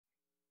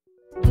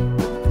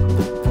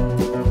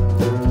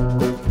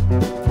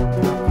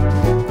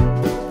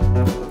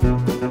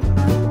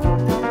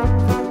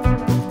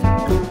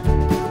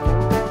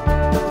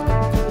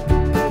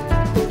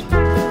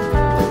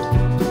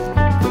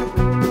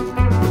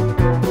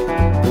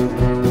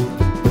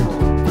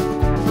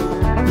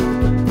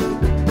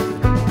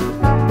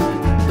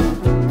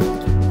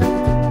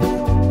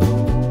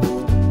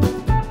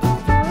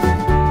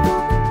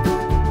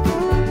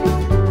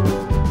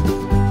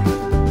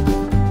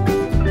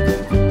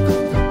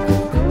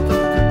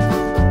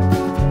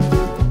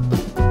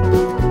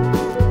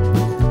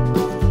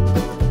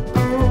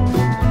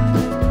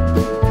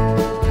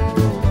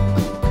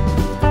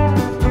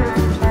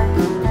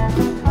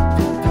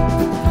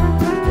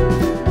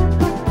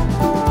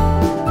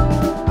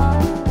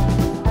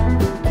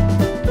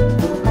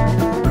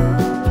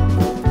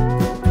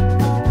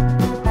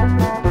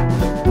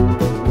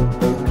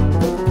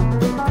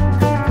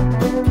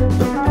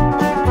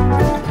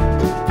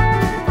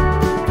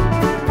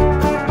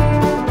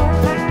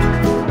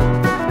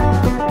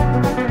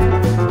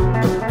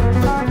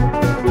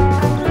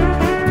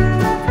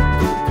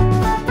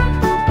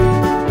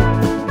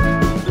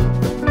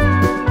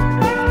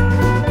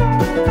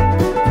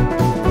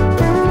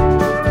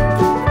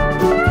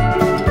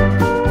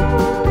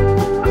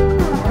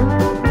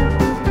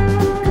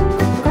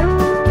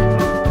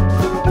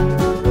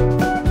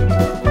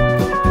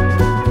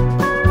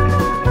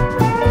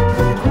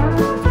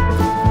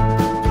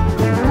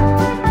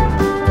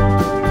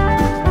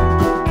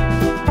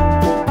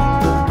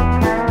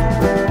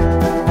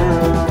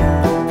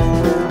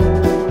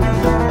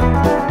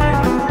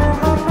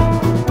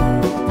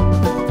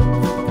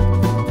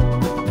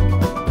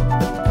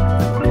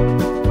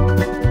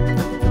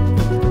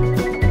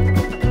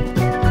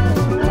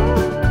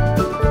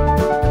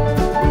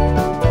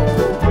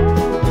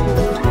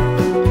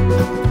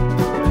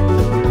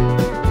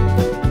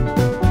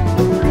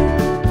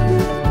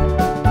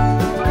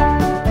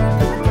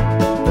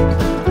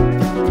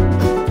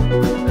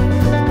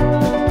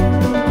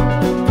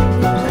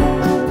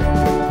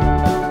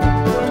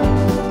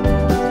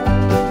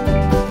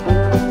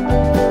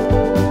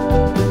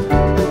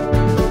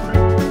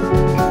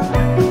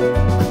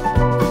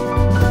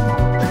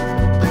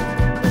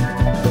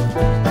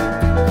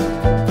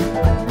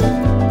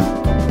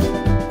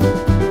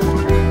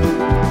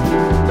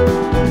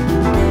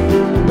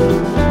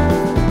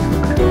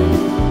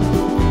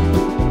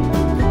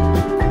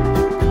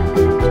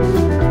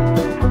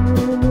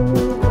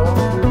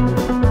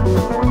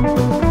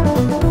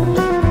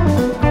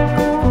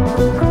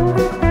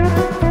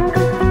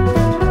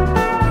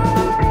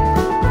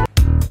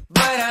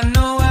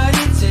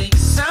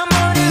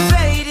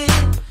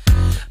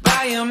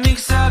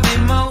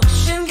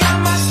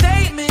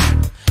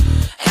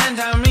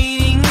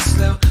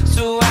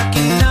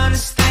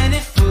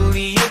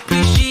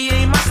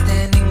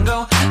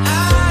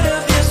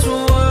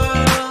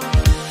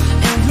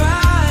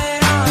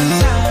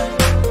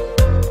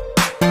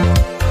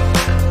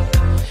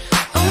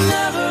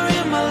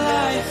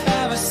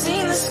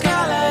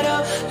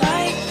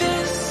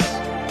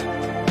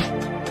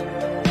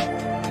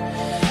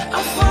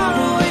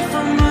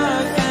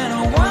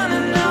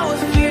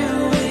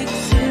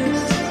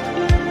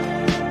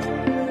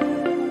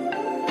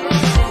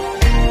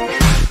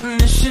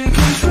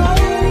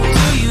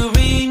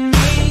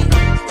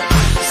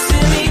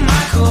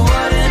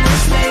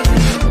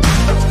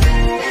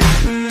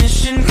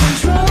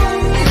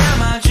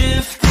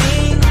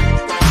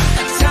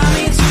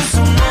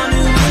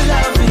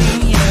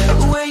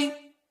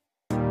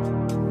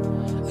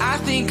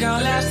think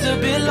I'll last a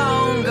bit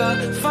longer.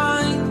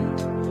 Find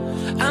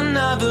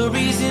another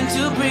reason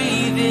to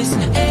breathe this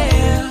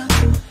air,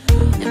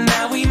 and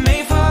that we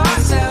made for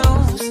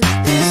ourselves.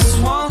 This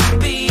won't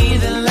be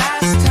the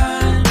last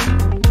time.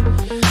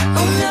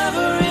 Oh,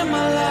 never in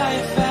my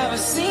life have I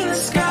seen the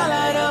sky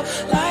light up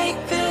like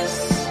this.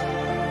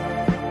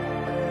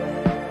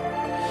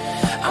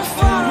 I'm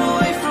far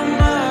away from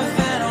Earth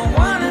and I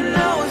wanna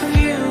know if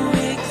you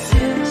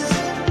exist.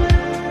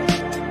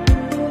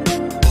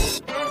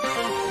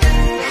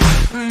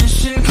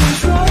 Mission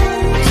control,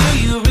 do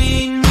you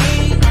read me?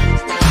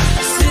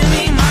 Send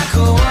me my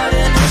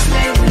coordinates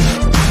lately.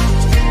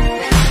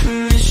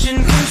 Mission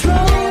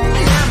control,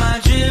 am I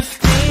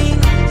drifting?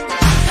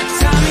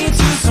 Tie me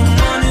to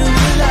someone who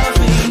will love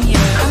me,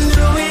 yeah. I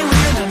knew it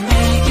when I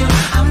met you,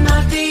 I'm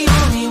not the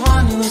only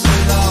one who's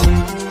alone.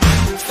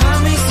 Find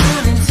me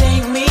soon and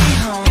take me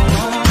home.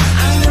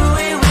 I knew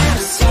it when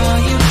I saw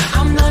you,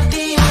 I'm not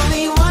the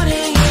only one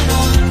hanging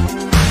on.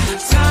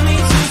 Tie me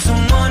to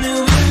someone who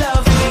will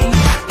love me.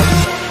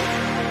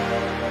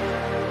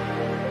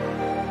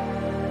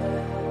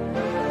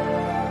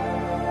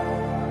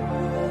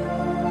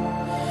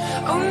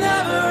 Oh,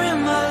 never in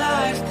my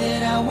life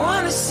did I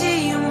wanna see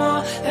you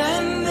more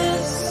than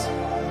this.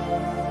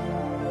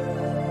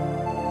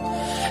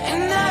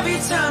 And every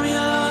time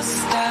you're